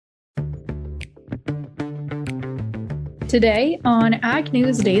today on Ag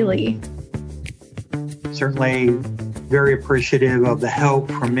News Daily. Certainly very appreciative of the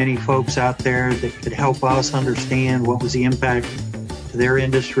help from many folks out there that could help us understand what was the impact to their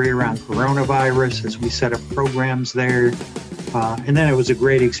industry around coronavirus as we set up programs there. And then it was a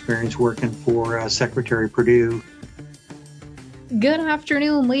great experience working for Secretary Perdue. Good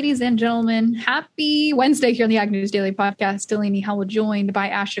afternoon, ladies and gentlemen. Happy Wednesday here on the Ag News Daily podcast. Delaney Howell joined by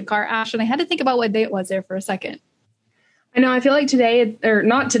Ashton Carr. Ashton, I had to think about what day it was there for a second. I know. I feel like today, or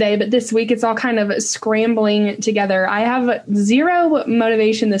not today, but this week, it's all kind of scrambling together. I have zero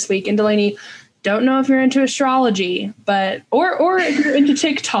motivation this week. And Delaney, don't know if you're into astrology, but or if you're into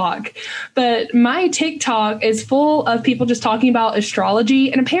TikTok, but my TikTok is full of people just talking about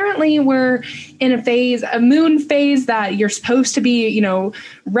astrology. And apparently we're in a moon phase that you're supposed to be,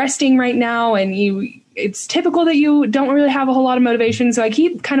 resting right now. And it's typical that you don't really have a whole lot of motivation. So I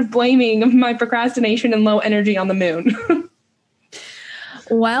keep kind of blaming my procrastination and low energy on the moon.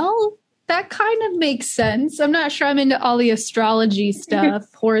 Well, that kind of makes sense. I'm not sure I'm into all the astrology stuff,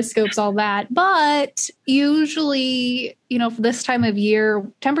 horoscopes, all that. But usually, for this time of year,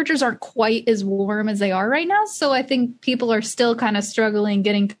 temperatures aren't quite as warm as they are right now. So I think people are still kind of struggling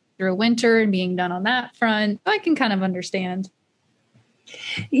getting through winter and being done on that front. I can kind of understand.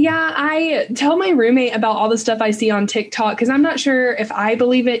 Yeah, I tell my roommate about all the stuff I see on TikTok because I'm not sure if I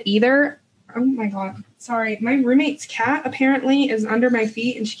believe it either. Oh my God. Sorry. My roommate's cat apparently is under my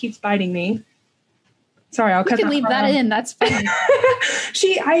feet and she keeps biting me. Sorry, I'll cut that. You can leave that in. That's fine.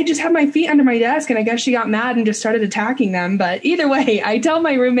 I just had my feet under my desk and I guess she got mad and just started attacking them. But either way, I tell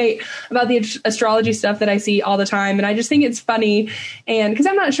my roommate about the astrology stuff that I see all the time. And I just think it's funny. And because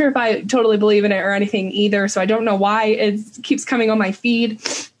I'm not sure if I totally believe in it or anything either. So I don't know why it keeps coming on my feed.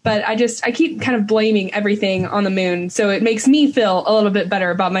 But I keep kind of blaming everything on the moon. So it makes me feel a little bit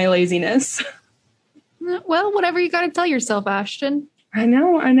better about my laziness. Well, whatever you got to tell yourself, Ashton. I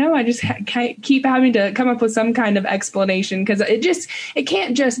know. I just keep having to come up with some kind of explanation because it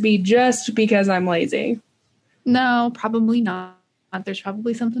can't just be just because I'm lazy. No, probably not. There's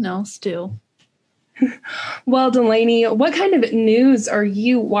probably something else too. Well, Delaney, what kind of news are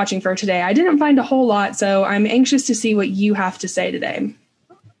you watching for today? I didn't find a whole lot, so I'm anxious to see what you have to say today.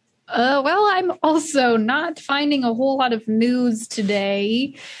 Well, I'm also not finding a whole lot of news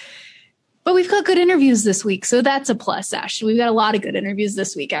today. But we've got good interviews this week, so that's a plus, Ash. We've got a lot of good interviews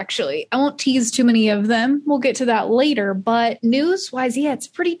this week, actually. I won't tease too many of them. We'll get to that later. But news-wise, yeah, it's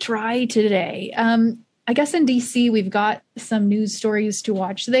pretty dry today. I guess in D.C., we've got some news stories to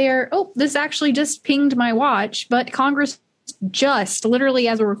watch there. Oh, this actually just pinged my watch, but Congress literally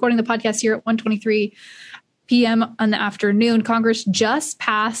as we're recording the podcast here at 1:23 p.m. in the afternoon, Congress just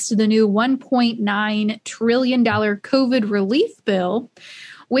passed the new $1.9 trillion COVID relief bill,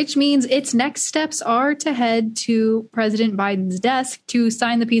 which means its next steps are to head to President Biden's desk to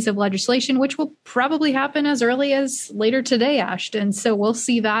sign the piece of legislation, which will probably happen as early as later today, Ashton. So we'll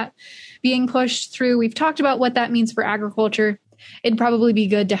see that being pushed through. We've talked about what that means for agriculture. It'd probably be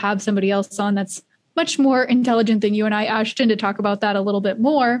good to have somebody else on that's much more intelligent than you and I, Ashton, to talk about that a little bit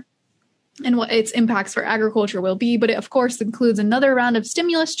more and what its impacts for agriculture will be. But it, of course, includes another round of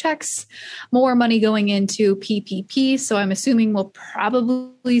stimulus checks, more money going into PPP. So I'm assuming we'll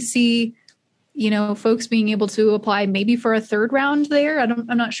probably see, folks being able to apply maybe for a third round there. I'm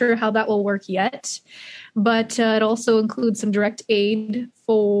not sure how that will work yet. But it also includes some direct aid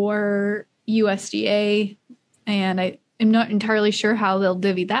for USDA. And I'm not entirely sure how they'll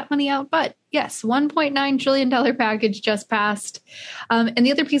divvy that money out. But yes, $1.9 trillion package just passed. And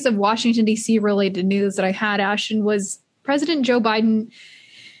the other piece of Washington, D.C. related news that I had, Ashton, was President Joe Biden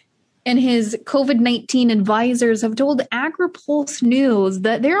and his COVID-19 advisors have told AgriPulse News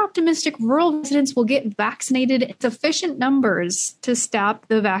that they're optimistic rural residents will get vaccinated in sufficient numbers to stop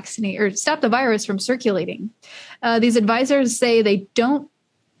the virus from circulating. These advisors say they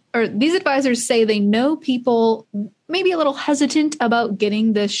know people may be a little hesitant about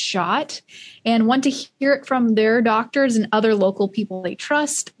getting this shot and want to hear it from their doctors and other local people they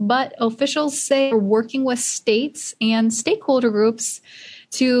trust. But officials say they're working with states and stakeholder groups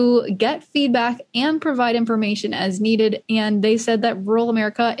to get feedback and provide information as needed. And they said that rural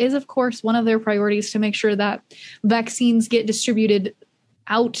America is, of course, one of their priorities to make sure that vaccines get distributed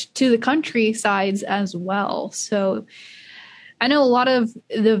out to the countrysides as well. So I know a lot of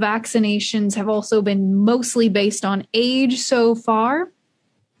the vaccinations have also been mostly based on age so far.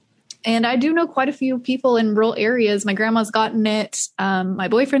 And I do know quite a few people in rural areas. My grandma's gotten it. My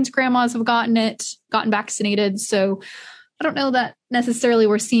boyfriend's grandmas have gotten vaccinated. So I don't know that necessarily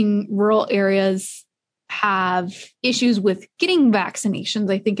we're seeing rural areas have issues with getting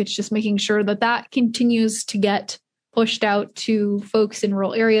vaccinations. I think it's just making sure that continues to get pushed out to folks in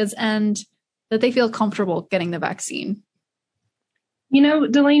rural areas and that they feel comfortable getting the vaccine. You know,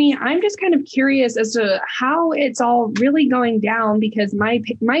 Delaney, I'm just kind of curious as to how it's all really going down, because my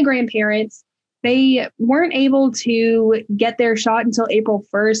grandparents, they weren't able to get their shot until April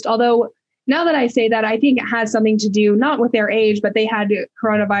 1st. Although now that I say that, I think it has something to do not with their age, but they had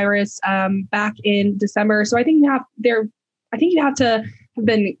coronavirus back in December. So I think you have to have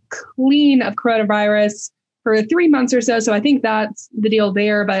been clean of coronavirus for 3 months or so. So I think that's the deal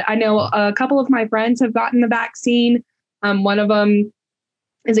there. But I know a couple of my friends have gotten the vaccine. One of them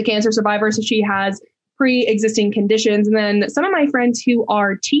is a cancer survivor, so she has pre-existing conditions. And then some of my friends who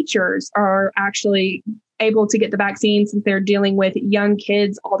are teachers are actually able to get the vaccine since they're dealing with young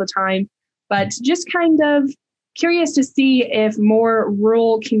kids all the time. But just kind of curious to see if more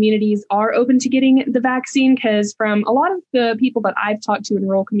rural communities are open to getting the vaccine, because from a lot of the people that I've talked to in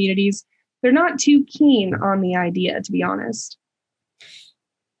rural communities, they're not too keen on the idea, to be honest.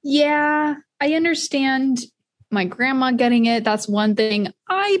 Yeah, I understand my grandma getting it. That's one thing.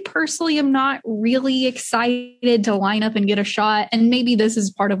 I personally am not really excited to line up and get a shot. And maybe this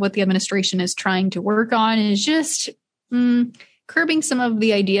is part of what the administration is trying to work on, is just curbing some of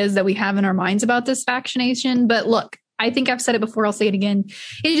the ideas that we have in our minds about this vaccination. But look, I think I've said it before, I'll say it again.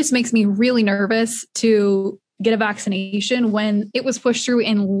 It just makes me really nervous to get a vaccination when it was pushed through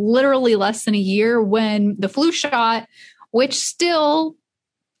in literally less than a year, when the flu shot, which still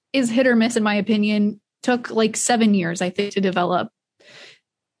is hit or miss in my opinion, took like 7 years, I think, to develop,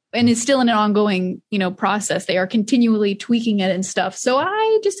 and is still in an ongoing, process. They are continually tweaking it and stuff. So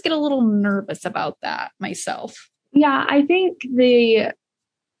I just get a little nervous about that myself. Yeah, I think the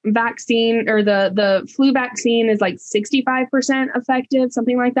vaccine or the flu vaccine is like 65% effective,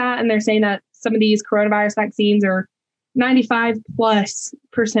 something like that. And they're saying that some of these coronavirus vaccines are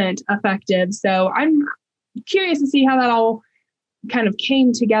 95+% effective. So I'm curious to see how that all kind of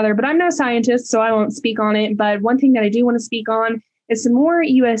came together, but I'm no scientist, so I won't speak on it. But one thing that I do want to speak on is some more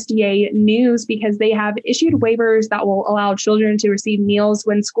USDA news, because they have issued waivers that will allow children to receive meals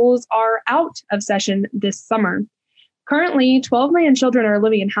when schools are out of session this summer. Currently, 12 million children are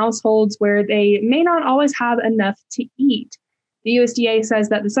living in households where they may not always have enough to eat. The USDA says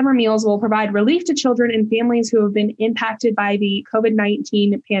that the summer meals will provide relief to children and families who have been impacted by the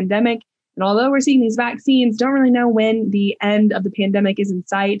COVID-19 pandemic. And although we're seeing these vaccines, don't really know when the end of the pandemic is in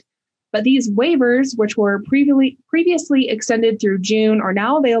sight. But these waivers, which were previously extended through June, are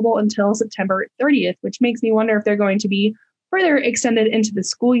now available until September 30th, which makes me wonder if they're going to be further extended into the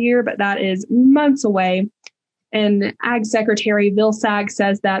school year, but that is months away. And Ag Secretary Vilsack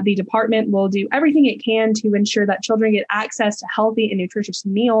says that the department will do everything it can to ensure that children get access to healthy and nutritious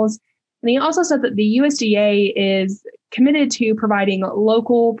meals. And he also said that the USDA is committed to providing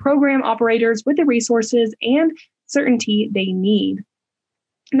local program operators with the resources and certainty they need.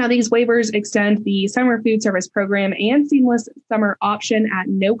 Now, these waivers extend the summer food service program and seamless summer option at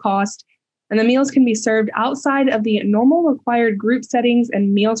no cost, and the meals can be served outside of the normal required group settings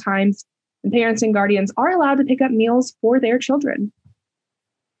and meal times, and parents and guardians are allowed to pick up meals for their children.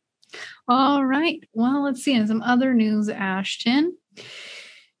 All right. Well, let's see. In some other news, Ashton,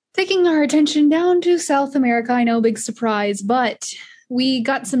 taking our attention down to South America. I know, big surprise, but we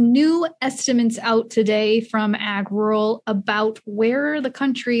got some new estimates out today from Ag Rural about where the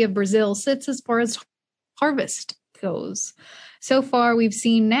country of Brazil sits as far as harvest goes. So far, we've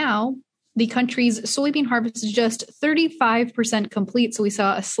seen now the country's soybean harvest is just 35% complete. So we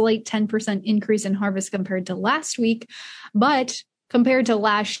saw a slight 10% increase in harvest compared to last week. But compared to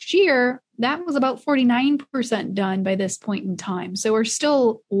last year, that was about 49% done by this point in time. So we're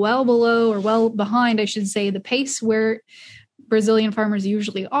still well below, or well behind, I should say, the pace where Brazilian farmers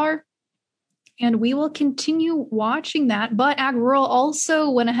usually are. And we will continue watching that. But Ag Rural also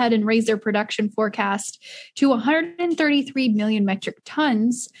went ahead and raised their production forecast to 133 million metric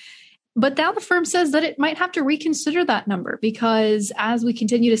tons. But now the firm says that it might have to reconsider that number, because as we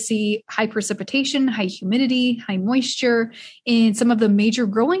continue to see high precipitation, high humidity, high moisture in some of the major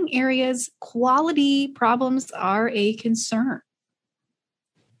growing areas, quality problems are a concern.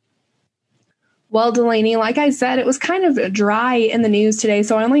 Well, Delaney, like I said, it was kind of dry in the news today,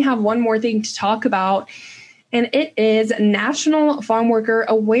 so I only have one more thing to talk about, and it is National Farm Worker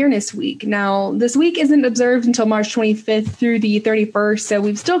Awareness Week. Now, this week isn't observed until March 25th through the 31st, so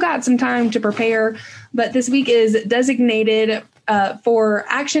we've still got some time to prepare, but this week is designated for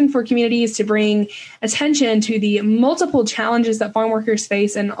action for communities to bring attention to the multiple challenges that farm workers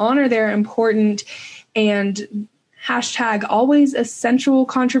face and honor their important and hashtag always essential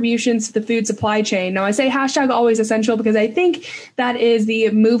contributions to the food supply chain. Now, I say hashtag always essential because I think that is the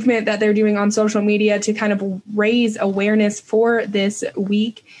movement that they're doing on social media to kind of raise awareness for this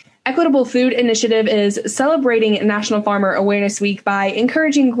week. Equitable Food Initiative is celebrating National Farmer Awareness Week by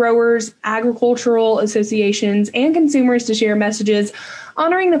encouraging growers, agricultural associations, and consumers to share messages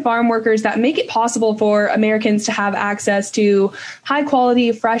honoring the farm workers that make it possible for Americans to have access to high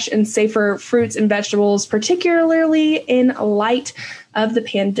quality, fresh, and safer fruits and vegetables, particularly in light of the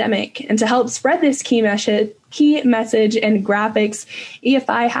pandemic. And to help spread this key message and graphics,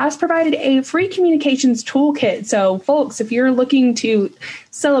 EFI has provided a free communications toolkit. So folks, if you're looking to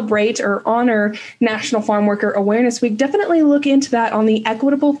celebrate or honor National Farm Worker Awareness Week, definitely look into that on the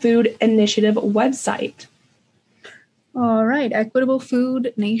Equitable Food Initiative website. All right, Equitable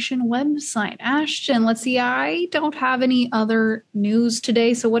Food Nation website. Ashton, let's see, I don't have any other news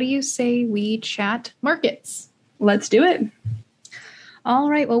today, so what do you say we chat markets? Let's do it. All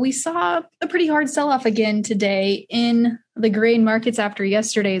right, well, we saw a pretty hard sell-off again today in the grain markets after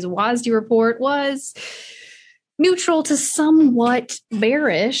yesterday's WASDE report was neutral to somewhat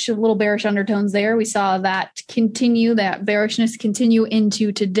bearish, a little bearish undertones there. We saw that bearishness continue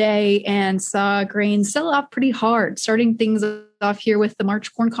into today and saw grain sell off pretty hard, starting things off here with the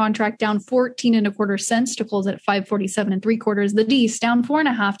March corn contract down 14 1/4 cents to close at 5.47 3/4. The DEES down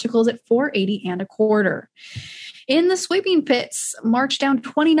 4.5 to close at 4.80 1/4. In the soybean pits, March down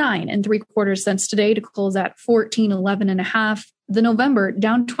 29 3/4 cents today to close at 14.11 1/2. The November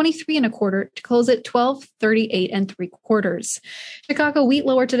down 23 1/4 to close at 12.38 3/4. Chicago wheat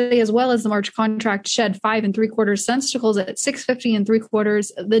lower today as well as the March contract shed 5 3/4 cents to close at 6.50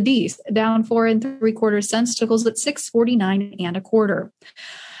 3/4. The DEES down 4 3/4 cents to close at 6.49 1/4.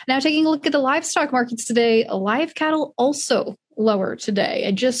 Now taking a look at the livestock markets today, live cattle also lower today.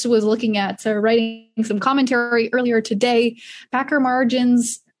 I just was looking at writing some commentary earlier today. Packer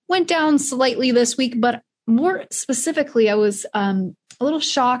margins went down slightly this week, but more specifically, I was a little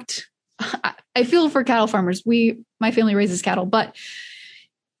shocked. I feel for cattle farmers. My family raises cattle, but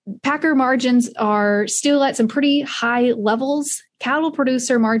packer margins are still at some pretty high levels. Cattle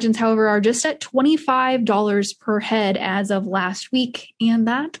producer margins, however, are just at $25 per head as of last week, and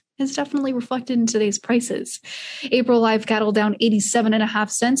that is definitely reflected in today's prices. April live cattle down 87.5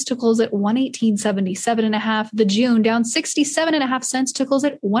 cents to close at 118.77 1/2. The June down 67.5 cents to close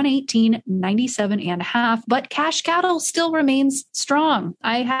at 118.97 1/2. But cash cattle still remains strong.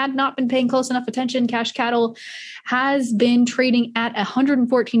 I had not been paying close enough attention. Cash cattle has been trading at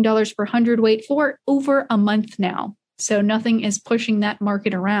 $114 per hundredweight for over a month now. So nothing is pushing that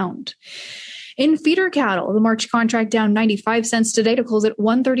market around. In feeder cattle, the March contract down 95 cents today to close at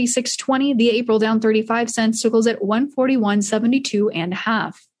 136.20. The April down 35 cents to close at 141.72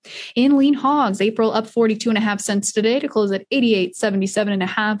 1/2. In lean hogs, April up 42.5 cents today to close at 88.77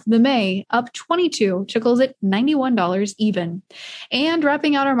 1/2. The May up 22 to close at $91 even. And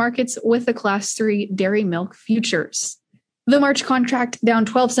wrapping out our markets with the Class 3 dairy milk futures. The March contract down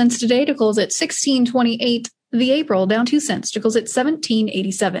 12 cents today to close at 16.28. The April down 2 cents to close at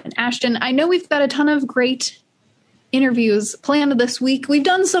 17.87. Ashton, I know we've got a ton of great interviews planned this week. We've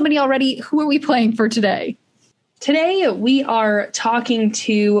done so many already. Who are we playing for today? Today, we are talking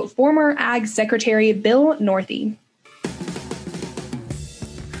to former Ag Secretary Bill Northey.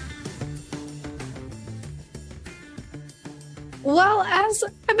 Well, as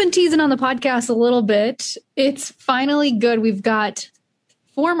I've been teasing on the podcast a little bit, it's finally good. We've got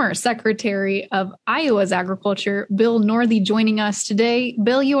former Secretary of Iowa's Agriculture, Bill Northey, joining us today.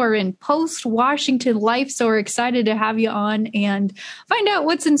 Bill, you are in post-Washington life, so we're excited to have you on and find out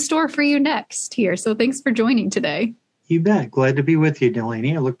what's in store for you next here. So thanks for joining today. You bet. Glad to be with you,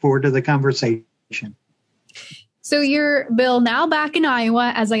 Delaney. I look forward to the conversation. So you're, Bill, now back in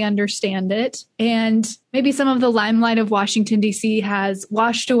Iowa, as I understand it, and maybe some of the limelight of Washington, D.C. has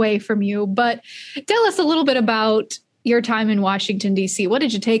washed away from you, but tell us a little bit about your time in Washington, D.C. What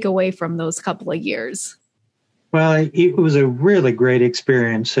did you take away from those couple of years? Well, it was a really great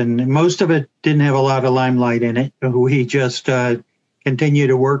experience, and most of it didn't have a lot of limelight in it. We just continued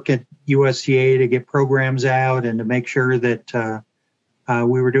to work at USDA to get programs out and to make sure that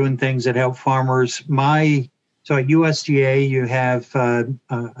we were doing things that help farmers. So at USDA, you have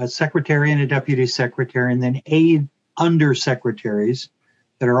a secretary and a deputy secretary, and then 8 undersecretaries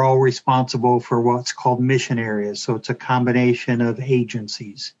that are all responsible for what's called mission areas. So it's a combination of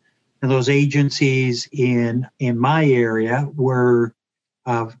agencies. And those agencies in my area were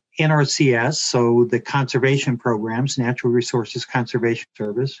NRCS, so the conservation programs, Natural Resources Conservation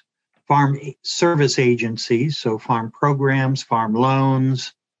Service, farm service agencies, so farm programs, farm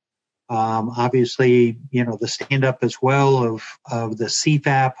loans, Obviously, the stand up as well of the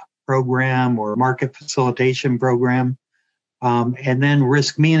CFAP program or market facilitation program, and then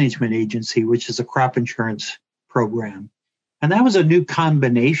risk management agency, which is a crop insurance program. And that was a new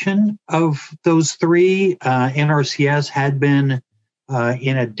combination of those three. NRCS had been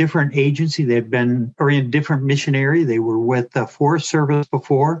in a different agency. They've been, or in a different mission area. They were with the Forest Service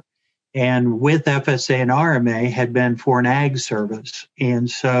before, and with FSA and RMA had been for an ag service. And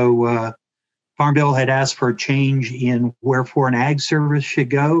so Farm Bill had asked for a change in where foreign ag service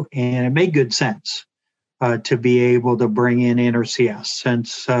should go, and it made good sense to be able to bring in NRCS,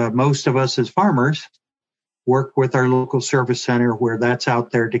 since most of us as farmers work with our local service center where that's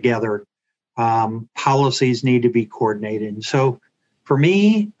out there together. Policies need to be coordinated. And so for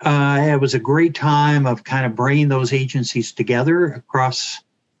me, it was a great time of kind of bringing those agencies together across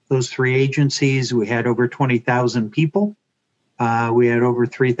those three agencies. We had over 20,000 people. We had over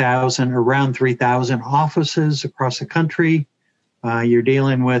around 3,000 offices across the country. You're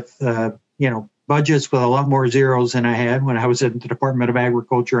dealing with, budgets with a lot more zeros than I had when I was at the Department of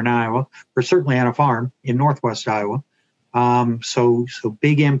Agriculture in Iowa, or certainly on a farm in Northwest Iowa. So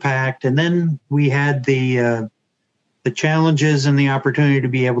big impact. And then we had the challenges and the opportunity to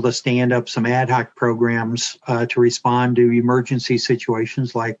be able to stand up some ad hoc programs to respond to emergency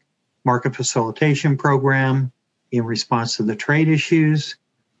situations, like market facilitation program in response to the trade issues,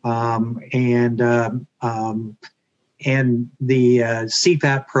 and the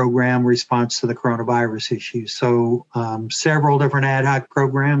CFAP program response to the coronavirus issue. So several different ad hoc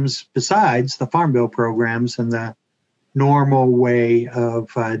programs besides the Farm Bill programs and the normal way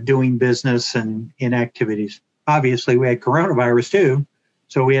of doing business and in activities. Obviously, we had coronavirus too,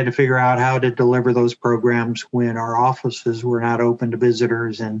 so we had to figure out how to deliver those programs when our offices were not open to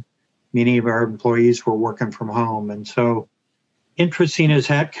visitors and many of our employees were working from home. And so interesting as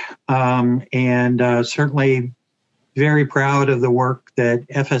heck, and certainly very proud of the work that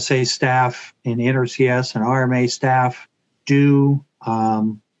FSA staff and NRCS and RMA staff do.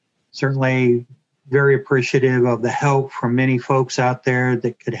 Certainly very appreciative of the help from many folks out there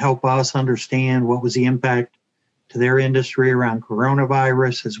that could help us understand what was the impact to their industry around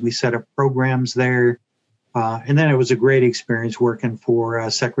coronavirus as we set up programs there. And then it was a great experience working for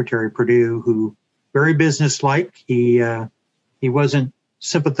Secretary Perdue, who very businesslike. He wasn't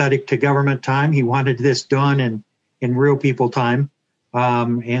sympathetic to government time. He wanted this done in real people time.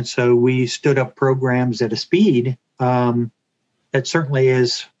 And so we stood up programs at a speed that certainly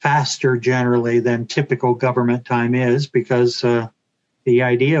is faster generally than typical government time is, because the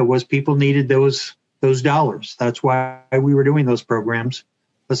idea was people needed those dollars. That's why we were doing those programs.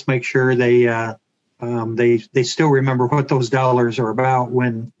 Let's make sure they still remember what those dollars are about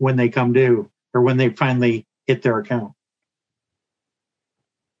when they come due, or when they finally hit their account.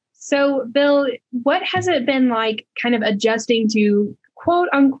 So, Bill, what has it been like kind of adjusting to quote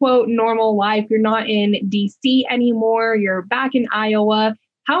unquote normal life? You're not in DC anymore. You're back in Iowa.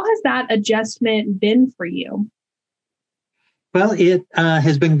 How has that adjustment been for you? Well, it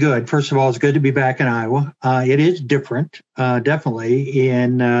has been good. First of all, it's good to be back in Iowa. It is different, definitely,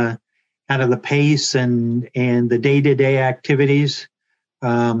 in kind of the pace and the day-to-day activities.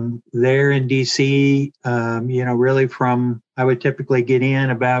 There in DC, really from, I would typically get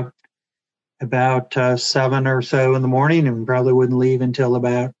in about 7 or so in the morning, and probably wouldn't leave until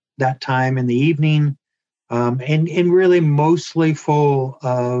about that time in the evening, and really mostly full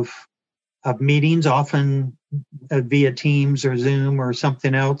of meetings, often via Teams or Zoom or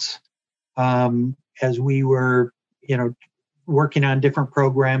something else, as we were, working on different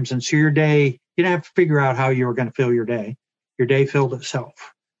programs. And so your day, you didn't have to figure out how you were going to fill your day. Your day filled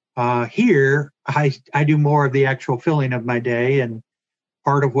itself. Here, I do more of the actual filling of my day, and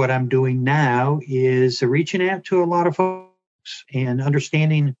part of what I'm doing now is reaching out to a lot of folks and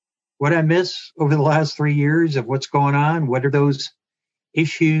understanding what I miss over the last 3 years of what's going on. What are those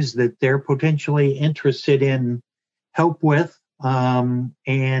issues that they're potentially interested in help with? And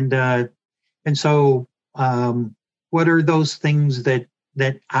so what are those things that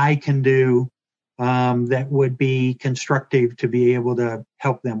I can do that would be constructive to be able to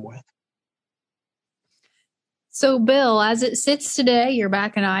help them with? So, Bill, as it sits today, you're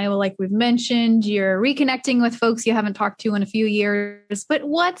back in Iowa, like we've mentioned. You're reconnecting with folks you haven't talked to in a few years. But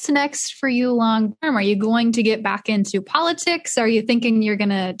what's next for you long term? Are you going to get back into politics? Are you thinking you're going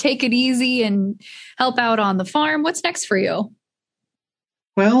to take it easy and help out on the farm? What's next for you?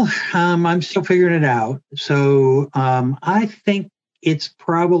 Well, I'm still figuring it out. So I think it's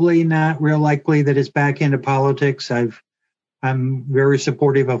probably not real likely that it's back into politics. I'm very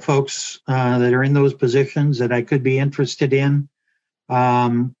supportive of folks that are in those positions that I could be interested in.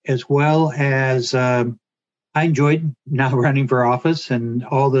 as well as I enjoyed now running for office and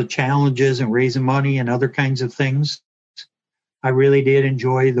all the challenges and raising money and other kinds of things. I really did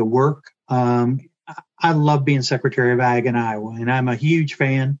enjoy the work. I love being Secretary of Ag in Iowa, and I'm a huge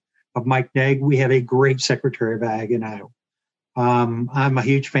fan of Mike Naig. We have a great Secretary of Ag in Iowa. I'm a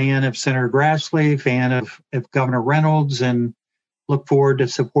huge fan of Senator Grassley, fan of Governor Reynolds, and look forward to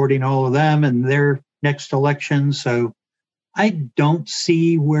supporting all of them in their next election. So I don't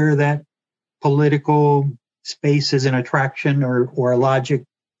see where that political space is an attraction or a logic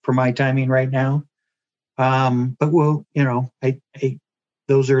for my timing right now. But we'll,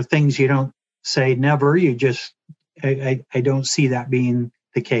 those are things you don't say never. You just, I don't see that being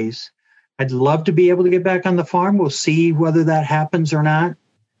the case. I'd love to be able to get back on the farm. We'll see whether that happens or not.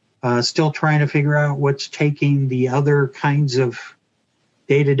 Still trying to figure out what's taking the other kinds of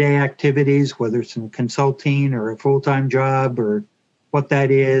day-to-day activities, whether it's in consulting or a full-time job or what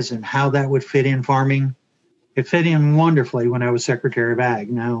that is and how that would fit in farming. It fit in wonderfully when I was Secretary of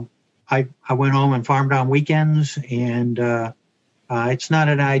Ag. Now, I went home and farmed on weekends, and it's not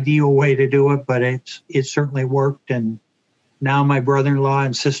an ideal way to do it, but it certainly worked. And now my brother-in-law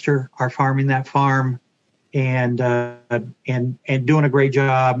and sister are farming that farm and doing a great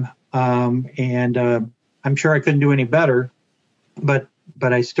job. And I'm sure I couldn't do any better, but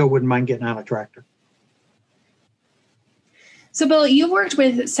I still wouldn't mind getting on a tractor. So, Bill, you worked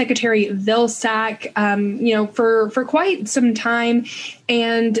with Secretary Vilsack, for quite some time,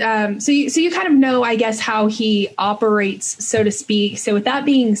 and so you kind of know, I guess, how he operates, so to speak. So, with that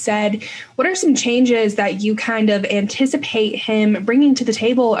being said, what are some changes that you kind of anticipate him bringing to the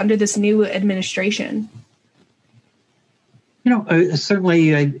table under this new administration?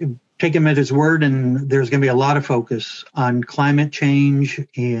 Certainly, I take him at his word, and there's going to be a lot of focus on climate change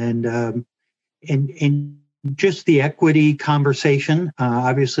and just the equity conversation.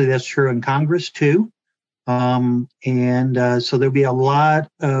 Obviously, that's true in Congress, too. So there'll be a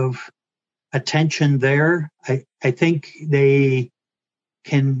lot of attention there. I think they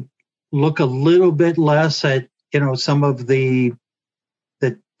can look a little bit less at, some of the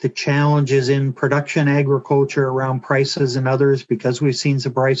challenges in production agriculture around prices and others, because we've seen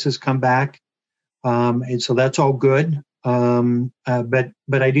some prices come back. And so that's all good.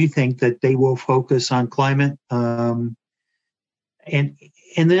 But I do think that they will focus on climate, and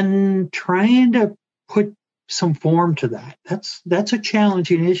then trying to put some form to that. That's a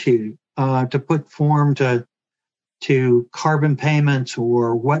challenging issue, to put form to carbon payments,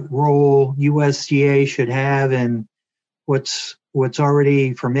 or what role USDA should have in what's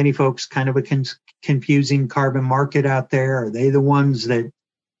already for many folks kind of a confusing carbon market out there. Are they the ones that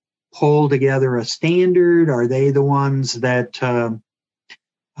pull together a standard? Are they the ones that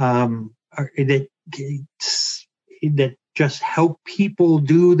that just help people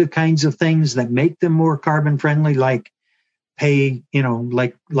do the kinds of things that make them more carbon friendly, like pay,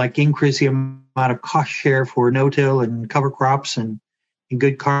 like increase the amount of cost share for no-till and cover crops and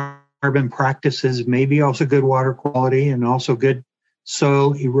good carbon practices, maybe also good water quality and also good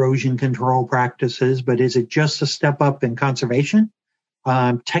soil erosion control practices. But is it just a step up in conservation?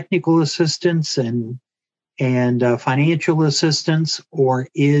 Technical assistance and financial assistance, or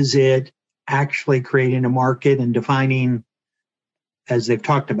is it actually creating a market and defining, as they've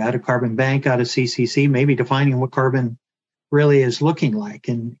talked about, a carbon bank out of CCC, maybe defining what carbon really is looking like?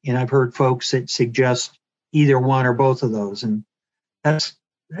 And I've heard folks that suggest either one or both of those, and it's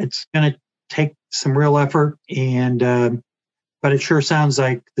going to take some real effort. But it sure sounds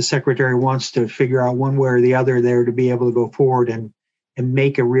like the secretary wants to figure out one way or the other there to be able to go forward and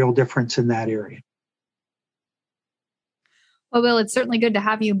make a real difference in that area. Well, Bill, it's certainly good to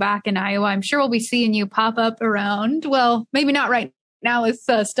have you back in Iowa. I'm sure we'll be seeing you pop up around. Well, maybe not right now with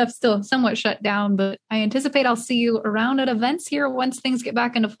stuff still somewhat shut down, but I anticipate I'll see you around at events here once things get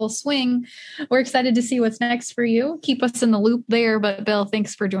back into full swing. We're excited to see what's next for you. Keep us in the loop there. But Bill,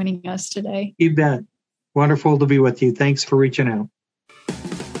 thanks for joining us today. You bet. Wonderful to be with you. Thanks for reaching out.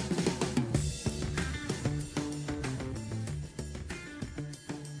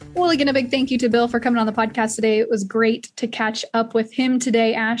 Well, again, a big thank you to Bill for coming on the podcast today. It was great to catch up with him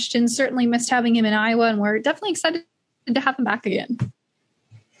today, Ashton. Certainly missed having him in Iowa, and we're definitely excited to have him back again.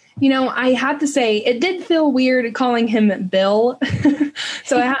 I have to say, it did feel weird calling him Bill.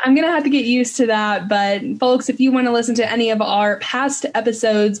 So I'm going to have to get used to that. But folks, if you want to listen to any of our past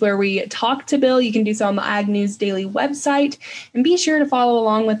episodes where we talk to Bill, you can do so on the Ag News Daily website. And be sure to follow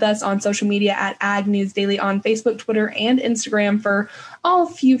along with us on social media at Ag News Daily on Facebook, Twitter, and Instagram for all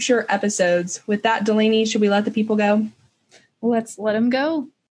future episodes. With that, Delaney, should we let the people go? Let's let them go.